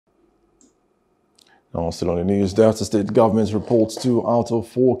Now, still on the news, Delta State government reports 2 out of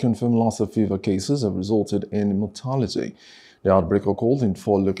 4 confirmed Lassa fever cases have resulted in mortality. The outbreak occurred in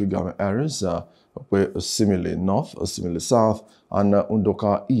 4 local government areas, where Oshimili North, Oshimili South, and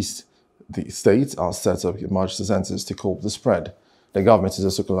Ndokwa-East. The states are set up emergency centers to cope with the spread. The government is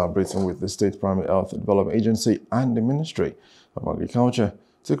also collaborating with the State Primary Health Development Agency and the Ministry of Agriculture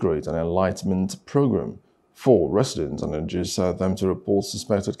to create an enlightenment program for residents and urges them to report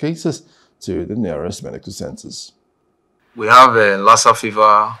suspected cases to the nearest medical centers. We have a Lassa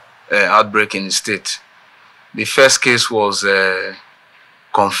fever outbreak in the state. The first case was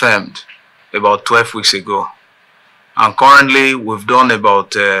confirmed about 12 weeks ago. And currently, we've done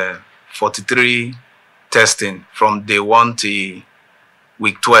about 43 testing from day 1 to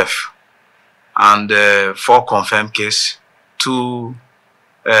week 12. And 4 confirmed cases, 2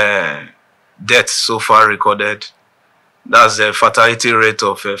 deaths so far recorded. That's a fatality rate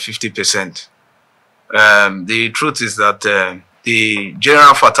of 50%. The truth is that the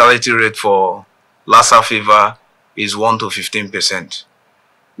general fatality rate for Lassa fever is 1 to 15%.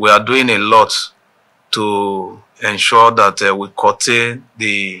 We are doing a lot to ensure that we curtail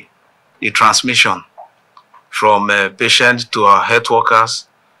the transmission from patient to our health workers,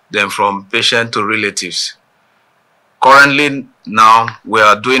 then from patient to relatives. Currently now, we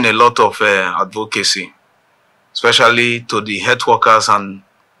are doing a lot of advocacy, especially to the health workers and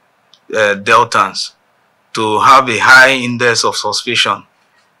Deltans, to have a high index of suspicion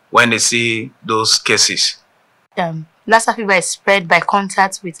when they see those cases. Lassa fever is spread by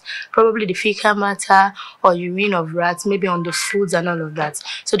contact with probably the fecal matter or urine of rats, maybe on the foods and all of that.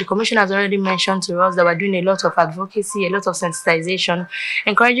 So the Commissioner has already mentioned to us that we're doing a lot of advocacy, a lot of sensitization,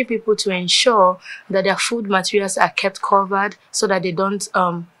 encouraging people to ensure that their food materials are kept covered so that they don't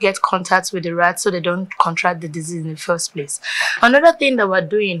get contact with the rats, so they don't contract the disease in the first place. Another thing that we're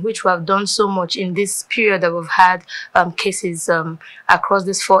doing, which we have done so much in this period that we've had cases across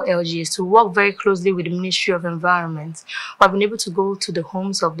these 4 LGs, is to work very closely with the Ministry of Environment. We've been able to go to the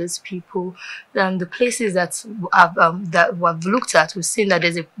homes of these people and the places that we've looked at. We've seen that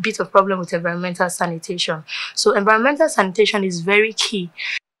there's a bit of problem with environmental sanitation. So environmental sanitation is very key.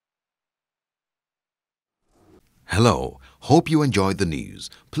 Hello, hope you enjoyed the news.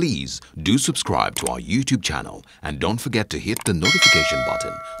 Please do subscribe to our YouTube channel and don't forget to hit the notification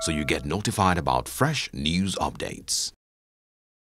button so you get notified about fresh news updates.